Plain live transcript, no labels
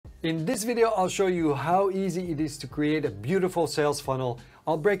In this video, I'll show you how easy it is to create a beautiful sales funnel.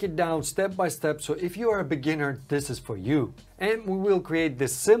 I'll break it down step by step, so if you are a beginner, this is for you. And we will create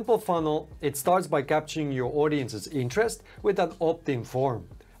this simple funnel. It starts by capturing your audience's interest with an opt-in form,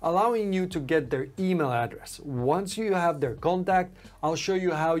 allowing you to get their email address. Once you have their contact, I'll show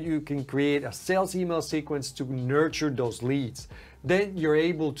you how you can create a sales email sequence to nurture those leads. Then you're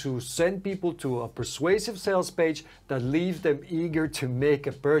able to send people to a persuasive sales page that leaves them eager to make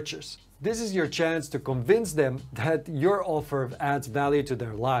a purchase. This is your chance to convince them that your offer adds value to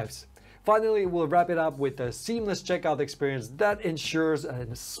their lives. Finally, we'll wrap it up with a seamless checkout experience that ensures a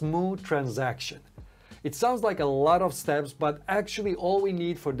smooth transaction. It sounds like a lot of steps, but actually all we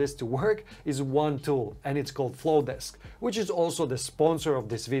need for this to work is one tool, and it's called Flodesk, which is also the sponsor of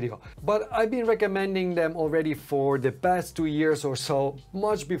this video. But I've been recommending them already for the past 2 years or so,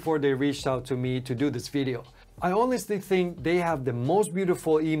 much before they reached out to me to do this video. I honestly think they have the most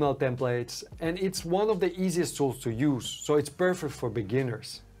beautiful email templates, and it's one of the easiest tools to use, so it's perfect for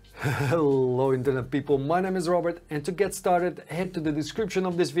beginners. Hello internet people, my name is Robert, and to get started, head to the description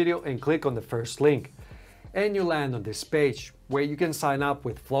of this video and click on the first link. And you land on this page where you can sign up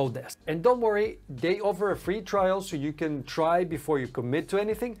with Flodesk. And don't worry, they offer a free trial so you can try before you commit to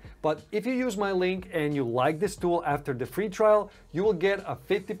anything. But if you use my link and you like this tool after the free trial, you will get a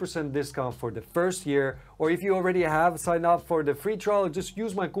 50% discount for the first year. Or if you already have signed up for the free trial, just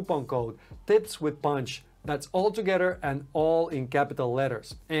use my coupon code TIPSWITHPUNCH. That's all together and all in capital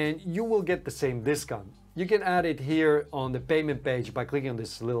letters. And you will get the same discount. You can add it here on the payment page by clicking on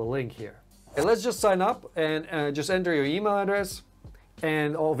this little link here. And let's just sign up and just enter your email address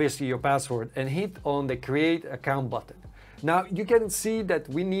and obviously your password and hit on the create account button. Now you can see that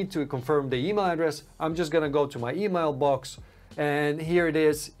we need to confirm the email address. I'm just gonna go to my email box and here it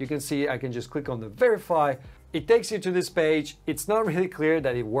is. You can see I can just click on the verify. It takes you to this page. It's not really clear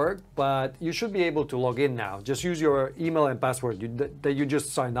that it worked, but you should be able to log in now. Just use your email and password that you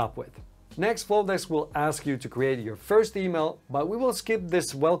just signed up with. Next, Flodesk will ask you to create your first email, but we will skip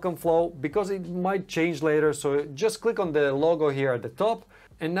this welcome flow because it might change later. So just click on the logo here at the top,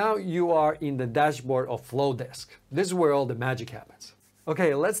 and now you are in the dashboard of Flodesk. This is where all the magic happens.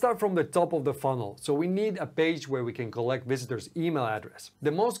 Okay, let's start from the top of the funnel. So we need a page where we can collect visitors' email address.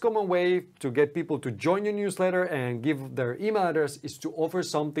 The most common way to get people to join your newsletter and give their email address is to offer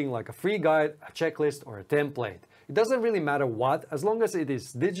something like a free guide, a checklist, or a template. It doesn't really matter what, as long as it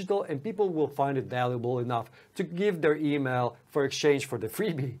is digital and people will find it valuable enough to give their email for exchange for the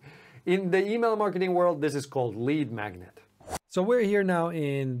freebie. In the email marketing world, this is called lead magnet. So we're here now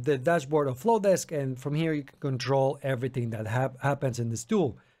in the dashboard of Flodesk, and from here you can control everything that happens in this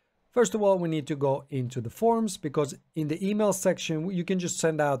tool. First of all, we need to go into the forms because in the email section, you can just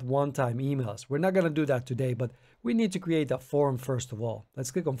send out one-time emails. We're not going to do that today, but we need to create a form first of all.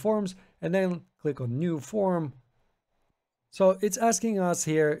 Let's click on forms and then click on new form. So it's asking us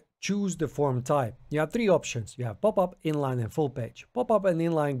here, choose the form type. You have three options. You have pop-up, inline, and full page. Pop-up and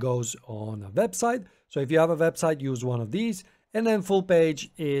inline goes on a website. So if you have a website, use one of these. And then full page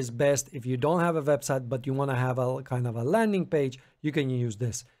is best if you don't have a website, but you want to have a kind of a landing page, you can use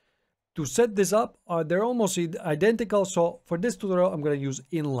this. To set this up, they're almost identical. So for this tutorial, I'm going to use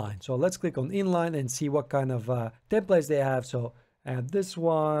inline. So let's click on inline and see what kind of templates they have. So I have this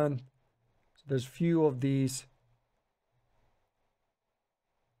one. So there's few of these.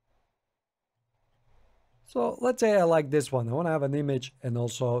 So let's say I like this one. I want to have an image and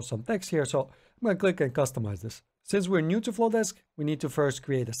also some text here. So I'm going to click and customize this. Since we're new to Flodesk, we need to first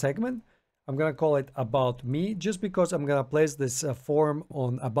create a segment. I'm going to call it About Me, just because I'm going to place this form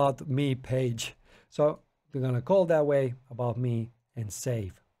on About Me page. So we're going to call that way, About Me, and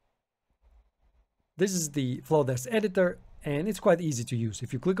save. This is the Flodesk editor, and it's quite easy to use.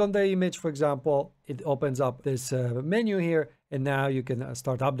 If you click on the image, for example, it opens up this menu here, and now you can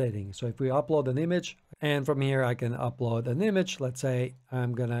start updating. So if we upload an image, and from here I can upload an image. Let's say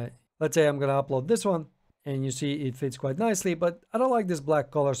I'm gonna upload this one, and you see it fits quite nicely, but I don't like this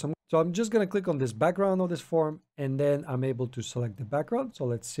black color, so I'm just gonna click on this background of this form, and then I'm able to select the background. So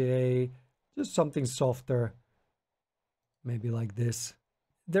let's say just something softer, maybe like this.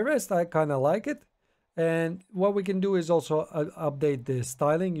 The rest I kind of like it. And what we can do is also update the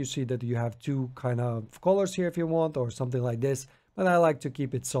styling. You see that you have two kind of colors here if you want, or something like this, but I like to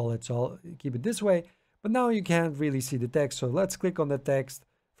keep it solid, so I'll keep it this way. But now you can't really see the text, so let's click on the text.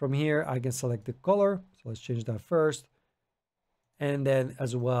 From here I can select the color, so let's change that first. And then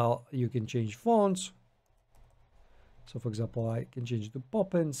as well you can change fonts. So for example, I can change the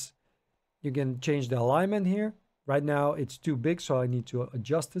Poppins. You can change the alignment here. Right now it's too big, so I need to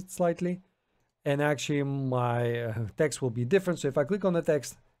adjust it slightly. And actually my text will be different. So if I click on the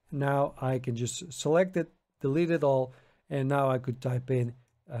text now I can just select it, delete it all, and now I could type in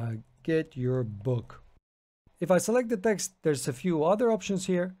get your book. If I select the text, there's a few other options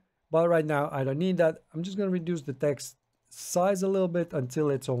here, but right now I don't need that. I'm just going to reduce the text size a little bit until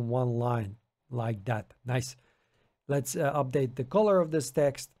it's on one line, like that. Nice. Let's update the color of this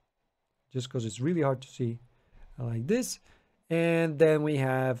text, just because it's really hard to see, like this. And then we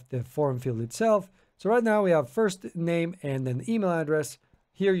have the form field itself. So right now we have first name and then email address.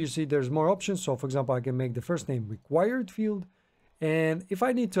 Here you see there's more options. So for example, I can make the first name required field. And if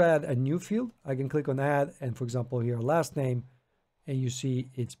I need to add a new field, I can click on add. And for example, here last name, and you see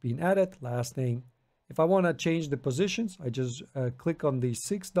it's been added, last name. If I want to change the positions, I just click on the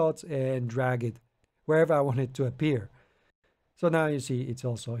 6 dots and drag it wherever I want it to appear. So now you see it's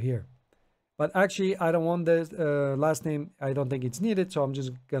also here. But actually, I don't want the last name. I don't think it's needed. So I'm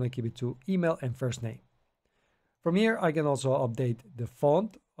just going to keep it to email and first name. From here, I can also update the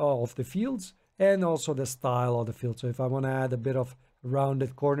font of the fields and also the style of the field. So if I want to add a bit of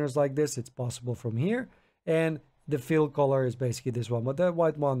rounded corners like this, it's possible from here. And the field color is basically this one, but the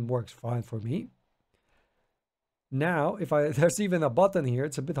white one works fine for me. Now, there's even a button here.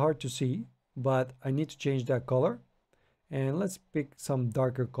 It's a bit hard to see, but I need to change that color. And let's pick some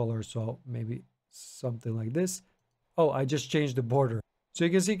darker color. So maybe something like this. Oh, I just changed the border. So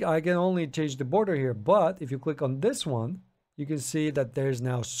you can see I can only change the border here, but if you click on this one, you can see that there's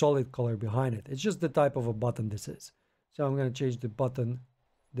now solid color behind it. It's just the type of a button this is. So I'm going to change the button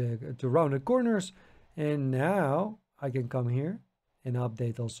to rounded corners. And now I can come here and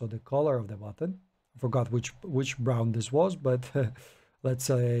update also the color of the button. I forgot which brown this was, but let's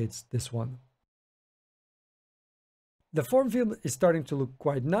say it's this one. The form field is starting to look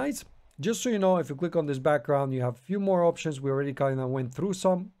quite nice. Just so you know, if you click on this background, you have a few more options. We already kind of went through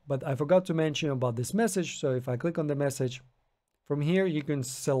some, but I forgot to mention about this message. So if I click on the message, from here, you can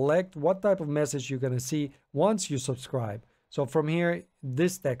select what type of message you're going to see once you subscribe. So from here,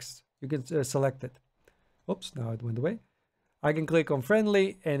 this text, you can select it. Oops, now it went away. I can click on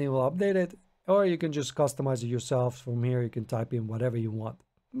friendly and it will update it. Or you can just customize it yourself. From here, you can type in whatever you want.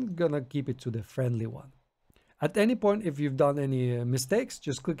 I'm going to keep it to the friendly one. At any point, if you've done any mistakes,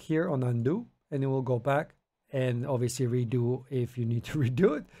 just click here on undo and it will go back and obviously redo if you need to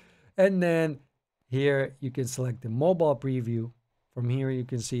redo it. And then here you can select the mobile preview. From here, you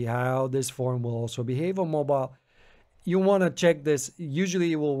can see how this form will also behave on mobile. You want to check this.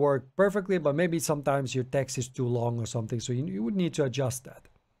 Usually it will work perfectly, but maybe sometimes your text is too long or something. So you would need to adjust that.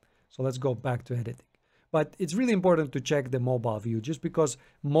 So let's go back to editing. But it's really important to check the mobile view just because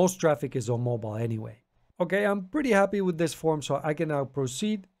most traffic is on mobile anyway. Okay, I'm pretty happy with this form, so I can now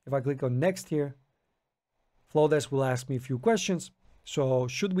proceed. If I click on next here, Flodesk will ask me a few questions. So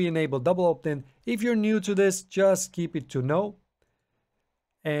should we enable double opt-in? If you're new to this, just keep it to no.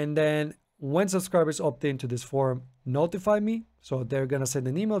 And then when subscribers opt into this form, notify me. So they're going to send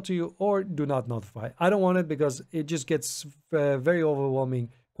an email to you, or do not notify. I don't want it because it just gets very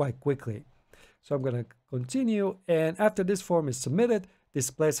overwhelming quite quickly. So I'm going to continue. And after this form is submitted,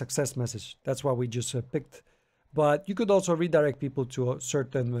 display success message. That's what we just picked. But you could also redirect people to a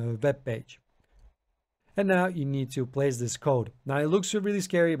certain web page. And now you need to place this code. Now it looks really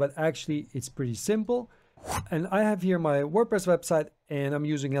scary, but actually it's pretty simple. And I have here my WordPress website and I'm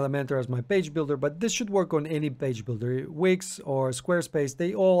using Elementor as my page builder, but this should work on any page builder. Wix or Squarespace,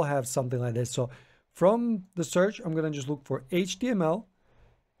 they all have something like this. So from the search, I'm going to just look for HTML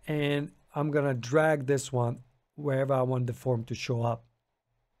and I'm going to drag this one wherever I want the form to show up.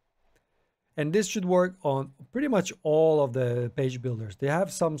 And this should work on pretty much all of the page builders. They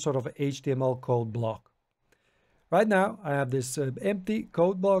have some sort of HTML code block. Right now, I have this empty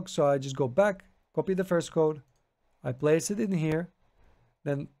code block, so I just go back, copy the first code, I place it in here,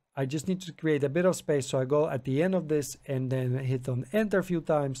 then I just need to create a bit of space, so I go at the end of this and then hit on enter a few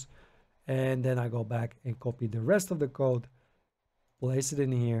times, and then I go back and copy the rest of the code, place it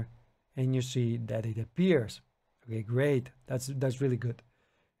in here, and you see that it appears. Okay, great, that's really good.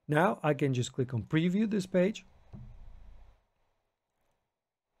 Now I can just click on preview this page.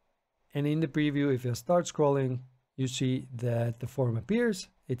 And in the preview, if I start scrolling, you see that the form appears.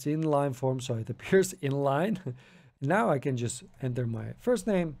 It's inline form, so it appears inline. Now I can just enter my first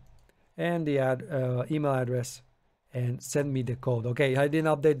name and the email address and send me the code. Okay, I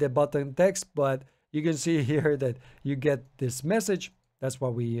didn't update the button text, but you can see here that you get this message. That's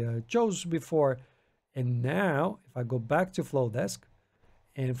what we chose before. And now if I go back to Flodesk,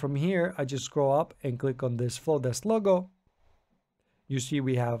 and from here, I just scroll up and click on this Flodesk logo. You see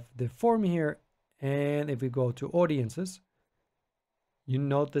we have the form here. And if we go to audiences, you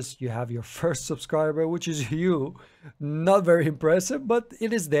notice you have your first subscriber, which is you. Not very impressive, but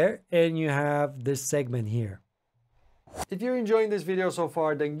it is there. And you have this segment here. If you're enjoying this video so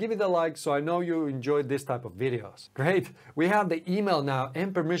far, then give it a like so I know you enjoyed this type of videos. Great, we have the email now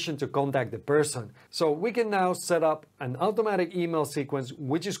and permission to contact the person. So we can now set up an automatic email sequence,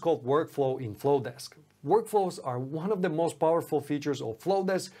 which is called workflow in Flodesk. Workflows are one of the most powerful features of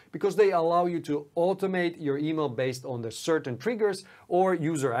Flodesk because they allow you to automate your email based on the certain triggers or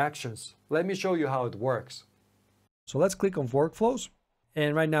user actions. Let me show you how it works. So let's click on workflows.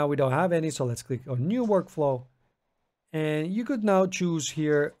 And right now we don't have any, so let's click on new workflow. And you could now choose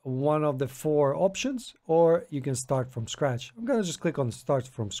here one of the 4 options, or you can start from scratch. I'm going to just click on start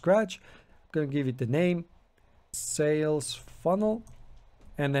from scratch. I'm going to give it the name, sales funnel,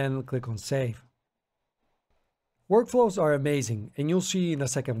 and then click on save. Workflows are amazing, and you'll see in a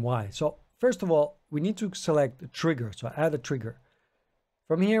second why. So first of all, we need to select a trigger. So add a trigger.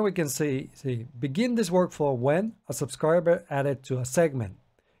 From here, we can see begin this workflow when a subscriber added to a segment.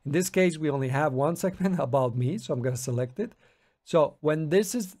 In this case, we only have one segment about me, so I'm going to select it. So when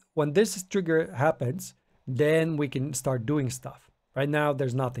this trigger happens, then we can start doing stuff. Right now,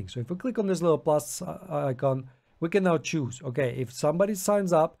 there's nothing. So if we click on this little plus icon, we can now choose. Okay, if somebody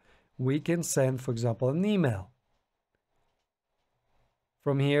signs up, we can send, for example, an email.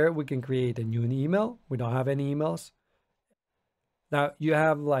 From here, we can create a new email. We don't have any emails. Now, you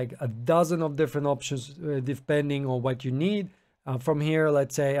have like a dozen of different options depending on what you need. From here,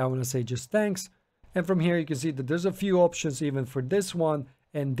 let's say I want to say just thanks. And from here, you can see that there's a few options even for this one.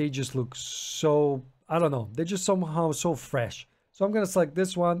 And they just look so, I don't know, they're just somehow so fresh. So I'm going to select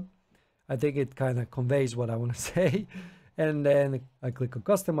this one. I think it kind of conveys what I want to say. And then I click on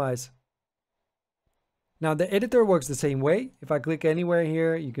customize. Now the editor works the same way. If I click anywhere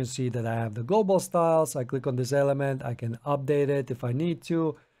here, you can see that I have the global styles. I click on this element. I can update it if I need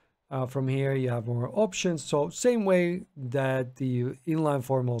to. From here, you have more options. So same way that the inline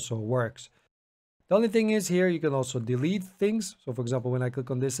form also works. The only thing is here, you can also delete things. So for example, when I click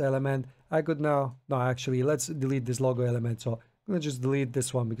on this element, I could now, no, actually, let's delete this logo element. So I'm going to just delete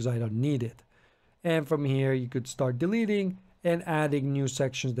this one because I don't need it. And from here, you could start deleting and adding new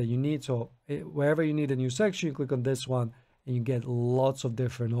sections that you need. So wherever you need a new section, you click on this one and you get lots of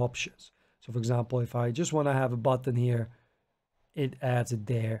different options. So for example, if I just want to have a button here, it adds it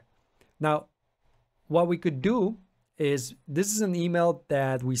there. Now, what we could do is this is an email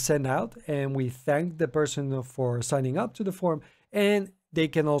that we send out and we thank the person for signing up to the form, and they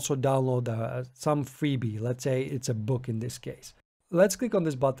can also download some freebie. Let's say it's a book in this case. Let's click on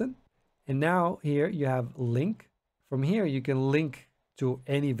this button. And now here you have link. From here, you can link to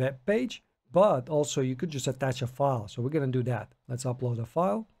any web page, but also you could just attach a file. So we're going to do that. Let's upload a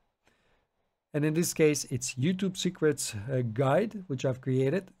file. And in this case, it's YouTube Secrets guide, which I've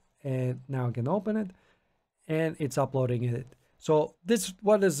created. And now I can open it and it's uploading it. So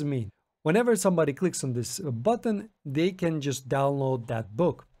what does it mean? Whenever somebody clicks on this button, they can just download that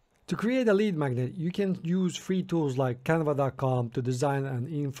book. To create a lead magnet, you can use free tools like canva.com to design an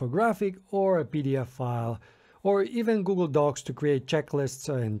infographic or a PDF file, or even Google Docs to create checklists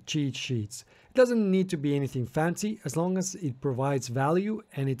and cheat sheets. It doesn't need to be anything fancy as long as it provides value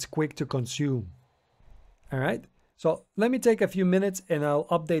and it's quick to consume. All right. So let me take a few minutes and I'll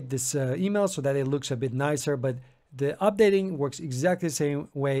update this email so that it looks a bit nicer, but the updating works exactly the same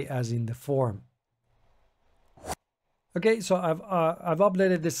way as in the form. Okay, so I've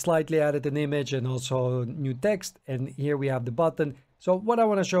updated this slightly, added an image and also new text, and here we have the button. So what I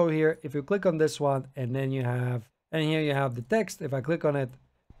want to show here, if you click on this one and then you have, and here you have the text. If I click on it,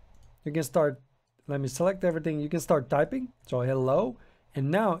 you can start, let me select everything. You can start typing. So hello. And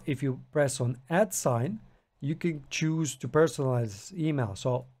now if you press on add sign, you can choose to personalize this email.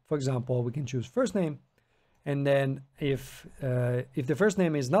 So for example, we can choose first name. And then if the first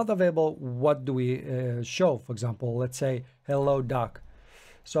name is not available, what do we show? For example, let's say hello Doc.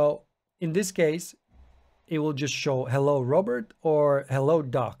 So in this case, it will just show hello Robert or hello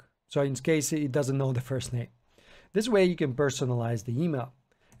Doc. So in case it doesn't know the first name. This way you can personalize the email.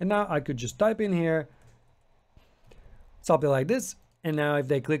 And now I could just type in here something like this. And now if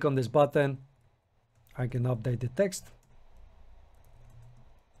they click on this button, I can update the text.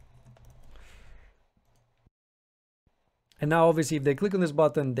 And now obviously if they click on this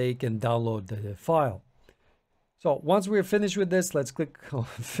button, they can download the file. So once we're finished with this, let's click on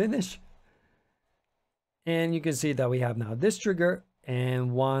finish. And you can see that we have now this trigger.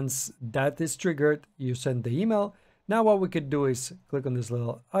 And once that is triggered, you send the email. Now what we could do is click on this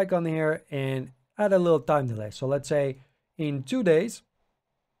little icon here and add a little time delay. So let's say in 2 days.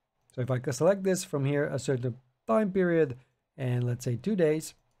 So if I can select this from here, a certain time period, and let's say 2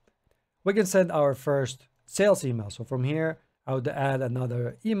 days, we can send our first sales email. So from here, I would add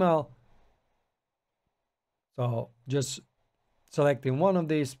another email. So just selecting one of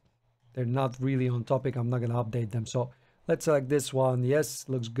these, they're not really on topic. I'm not going to update them. So let's select this one. Yes,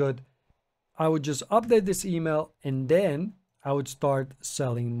 looks good. I would just update this email and then I would start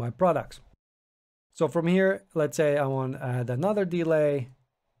selling my products. So from here, let's say I want to add another delay.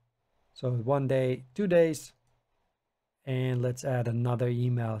 So 1 day, 2 days, and let's add another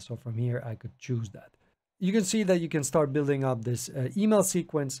email. So from here, I could choose that. You can see that you can start building up this email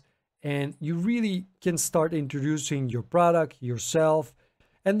sequence, and you really can start introducing your product, yourself,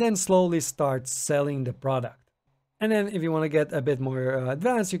 and then slowly start selling the product. And then if you want to get a bit more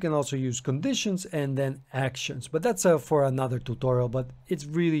advanced, you can also use conditions and then actions. But that's for another tutorial, but it's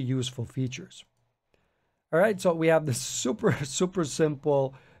really useful features. All right, so we have this super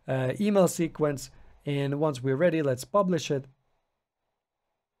simple email sequence. And once we're ready, let's publish it.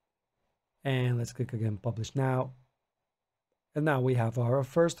 And let's click again, publish now. And now we have our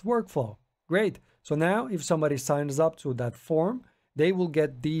first workflow. Great. So now if somebody signs up to that form, they will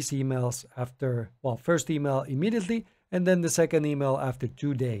get these emails after, well, first email immediately, and then the second email after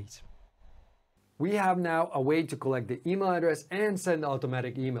 2 days. We have now a way to collect the email address and send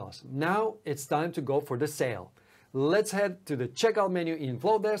automatic emails. Now it's time to go for the sale. Let's head to the checkout menu in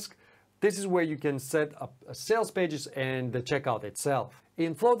Flodesk. This is where you can set up sales pages and the checkout itself.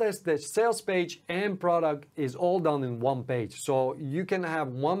 In Flodesk, the sales page and product is all done in one page. So you can have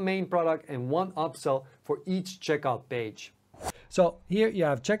one main product and one upsell for each checkout page. So here you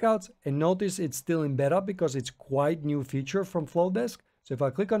have checkouts, and notice it's still in beta because it's quite new feature from Flodesk. So if I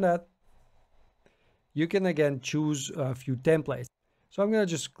click on that, you can again choose a few templates. So I'm going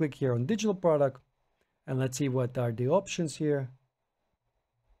to just click here on digital product, and let's see what are the options here.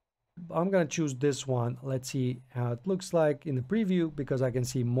 I'm going to choose this one. Let's see how it looks like in the preview because I can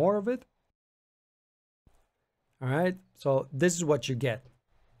see more of it. All right, so this is what you get.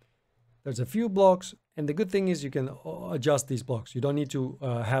 There's a few blocks, and the good thing is you can adjust these blocks. You don't need to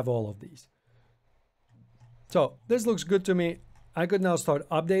have all of these. So this looks good to me. I could now start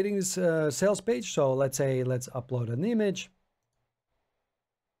updating this sales page. So let's say, let's upload an image.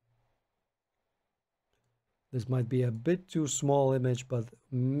 This might be a bit too small image, but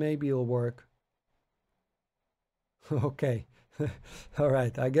maybe it'll work. Okay. All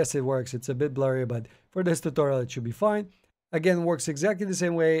right, I guess it works. It's a bit blurry, but for this tutorial, it should be fine. Again, works exactly the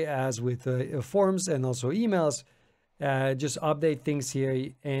same way as with forms and also emails. Just update things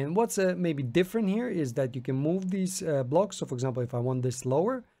here. And what's maybe different here is that you can move these blocks. So for example, if I want this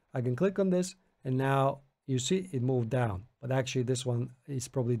lower, I can click on this and now you see it moved down. But actually this one is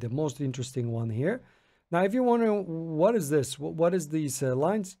probably the most interesting one here. Now, if you're wondering, what is this? What is these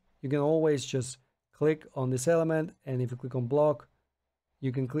lines? You can always just click on this element. And if you click on block,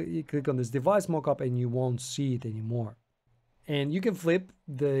 you can click on this device mockup and you won't see it anymore. And you can flip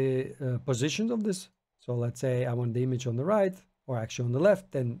the positions of this. So let's say I want the image on the right or actually on the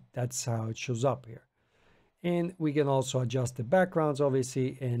left, then that's how it shows up here. And we can also adjust the backgrounds,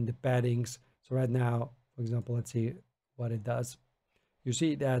 obviously, and the paddings. So right now, for example, let's see what it does. You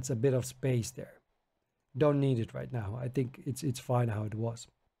see that's a bit of space there. Don't need it right now. I think it's fine how it was.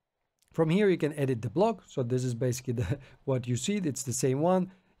 From here, you can edit the block. So this is basically what you see. It's the same one.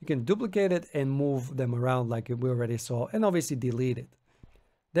 You can duplicate it and move them around like we already saw, and obviously delete it.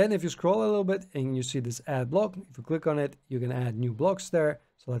 Then if you scroll a little bit and you see this add block, if you click on it, you can add new blocks there.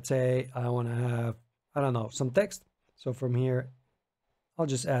 So let's say I want to have, I don't know, some text. So from here, I'll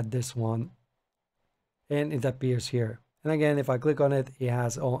just add this one and it appears here. And again, if I click on it, it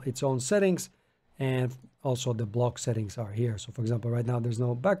has its own settings, and also the block settings are here. So for example, right now there's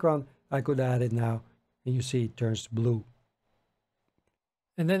no background. I could add it now and you see it turns blue.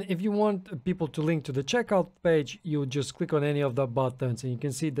 And then if you want people to link to the checkout page, you just click on any of the buttons and you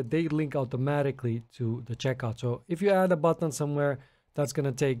can see that they link automatically to the checkout. So if you add a button somewhere, that's going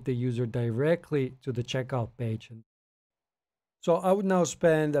to take the user directly to the checkout page. So I would now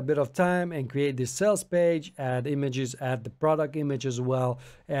spend a bit of time and create this sales page, add images, add the product image as well,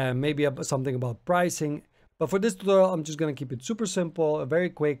 and maybe something about pricing. But for this tutorial, I'm just going to keep it super simple, very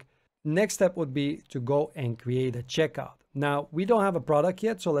quick. Next step would be to go and create a checkout. Now, we don't have a product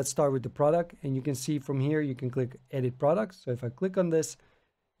yet, so let's start with the product. And you can see from here, you can click Edit Products. So if I click on this,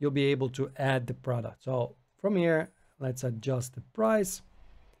 you'll be able to add the product. So from here, let's adjust the price.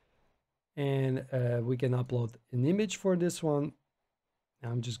 And we can upload an image for this one.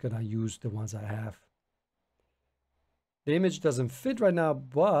 I'm just going to use the ones I have. The image doesn't fit right now,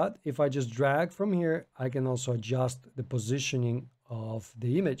 but if I just drag from here, I can also adjust the positioning of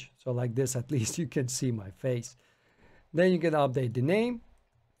the image. So like this, at least you can see my face. Then you can update the name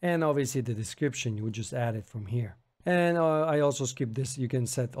and obviously the description. You would just add it from here. And I also skip this. You can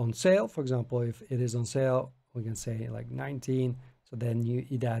set on sale. For example, if it is on sale, we can say like 19. So then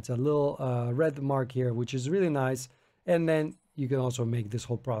it adds a little red mark here, which is really nice. And then you can also make this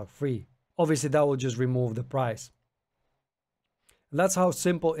whole product free. Obviously, that will just remove the price. And that's how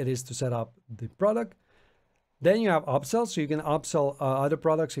simple it is to set up the product. Then you have upsell. So you can upsell other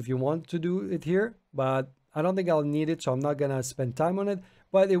products if you want to do it here. But I don't think I'll need it, so I'm not going to spend time on it.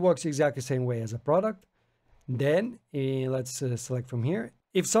 But it works exactly the same way as a product. Then let's select from here.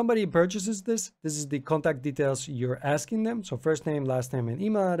 If somebody purchases this is the contact details you're asking them. So first name, last name, and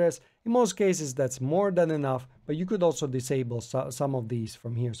email address. In most cases, that's more than enough, but you could also disable some of these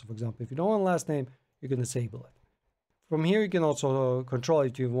from here. So for example, if you don't want last name, you can disable it. From here, you can also control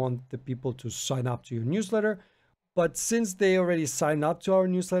if you want the people to sign up to your newsletter. But since they already signed up to our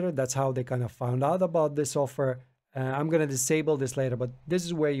newsletter, that's how they kind of found out about this offer. I'm going to disable this later, but this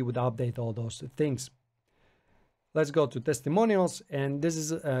is where you would update all those things. Let's go to testimonials, and this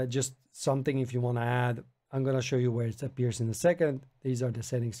is just something if you want to add. I'm going to show you where it appears in a second. These are the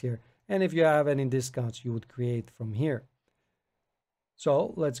settings here. And if you have any discounts, you would create from here.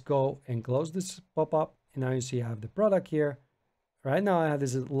 So let's go and close this pop-up. And now you see I have the product here. Right now I have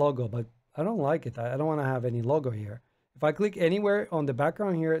this logo, but I don't like it. I don't want to have any logo here. If I click anywhere on the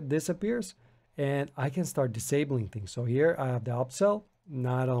background here, this appears, and I can start disabling things. So here I have the upsell.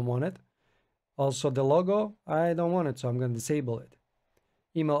 No, I don't want it. Also the logo, I don't want it, so I'm going to disable it.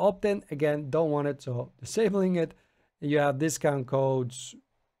 Email opt-in, again, don't want it, so disabling it. You have discount codes.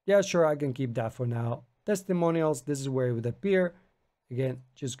 Yeah, sure, I can keep that for now. Testimonials, this is where it would appear. Again,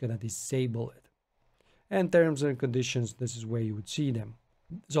 just going to disable it. And terms and conditions, this is where you would see them.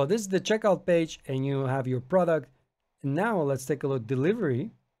 So this is the checkout page, and you have your product. And now let's take a look at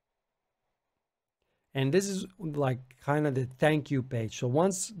delivery. And this is like kind of the thank you page. So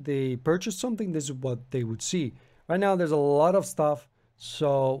once they purchase something, this is what they would see. Right now, there's a lot of stuff.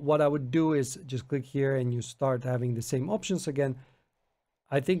 So what I would do is just click here and you start having the same options again.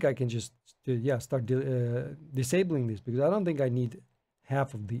 I think I can just, start disabling this because I don't think I need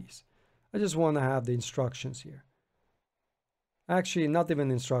half of these. I just want to have the instructions here. Actually, not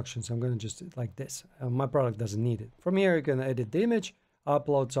even instructions. I'm going to just like this. My product doesn't need it. From here, you can edit the image,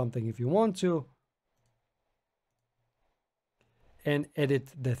 upload something if you want to, and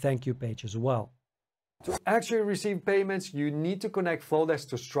edit the thank you page as well. To actually receive payments, you need to connect Flodesk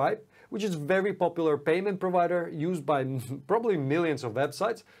to Stripe, which is a very popular payment provider used by probably millions of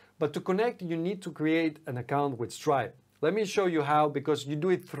websites. But to connect, you need to create an account with Stripe. Let me show you how, because you do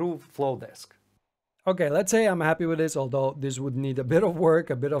it through Flodesk. Okay, let's say I'm happy with this, although this would need a bit of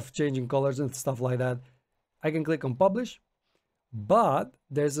work, a bit of changing colors and stuff like that. I can click on publish, but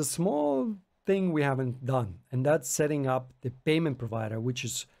there's a small thing we haven't done, and that's setting up the payment provider, which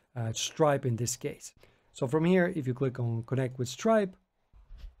is Stripe in this case. So from here, if you click on connect with Stripe,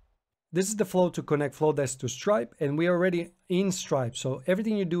 this is the flow to connect Flodesk to Stripe, and we're already in Stripe. So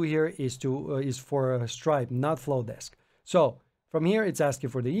everything you do here is for Stripe, not Flodesk. So from here, it's asking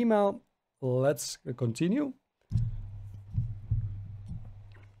for the email. Let's continue.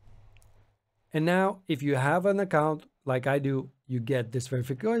 And now, if you have an account like I do, you get this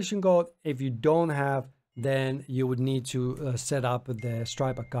verification code. If you don't have, then you would need to set up the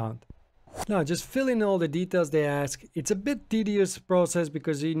Stripe account. Now, just fill in all the details they ask. It's a bit tedious process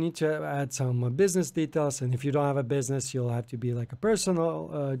because you need to add some business details. And if you don't have a business, you'll have to be like a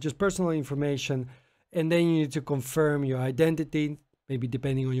personal, just personal information. And then you need to confirm your identity, maybe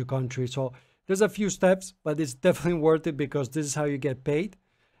depending on your country. So there's a few steps, but it's definitely worth it because this is how you get paid.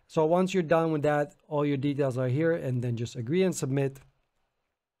 So once you're done with that, all your details are here, and then just agree and submit.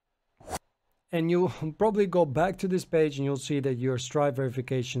 And you'll probably go back to this page and you'll see that your Stripe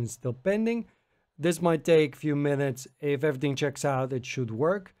verification is still pending. This might take a few minutes. If everything checks out, it should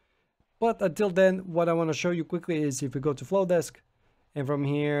work. But until then, what I want to show you quickly is if you go to Flodesk, and from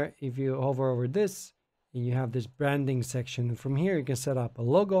here, if you hover over this, and you have this branding section, and from here you can set up a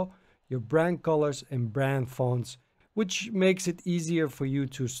logo, your brand colors, and brand fonts, which makes it easier for you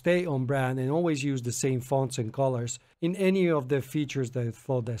to stay on brand and always use the same fonts and colors in any of the features that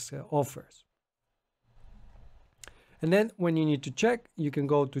Flodesk offers. And then when you need to check, you can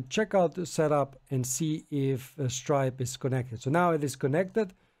go to checkout setup and see if Stripe is connected. So now it is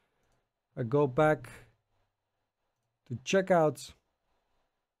connected. I go back to checkouts.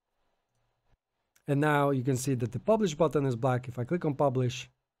 And now you can see that the publish button is black. If I click on publish,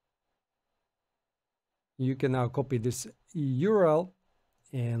 you can now copy this URL,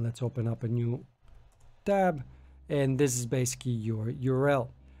 and let's open up a new tab. And this is basically your URL.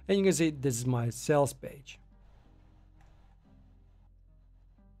 And you can see this is my sales page.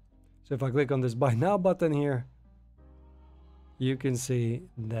 So if I click on this buy now button here, you can see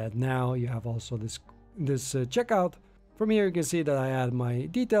that now you have also this checkout. From here you can see that I add my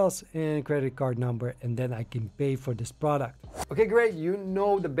details and credit card number, and then I can pay for this product. Okay, great. You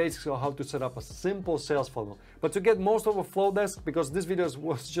know the basics of how to set up a simple sales funnel. But to get most of a Flodesk, because this video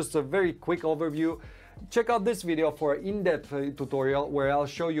was just a very quick overview, check out this video for an in-depth tutorial where I'll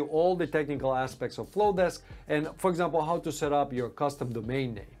show you all the technical aspects of Flodesk and, for example, how to set up your custom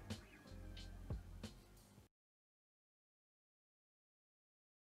domain name.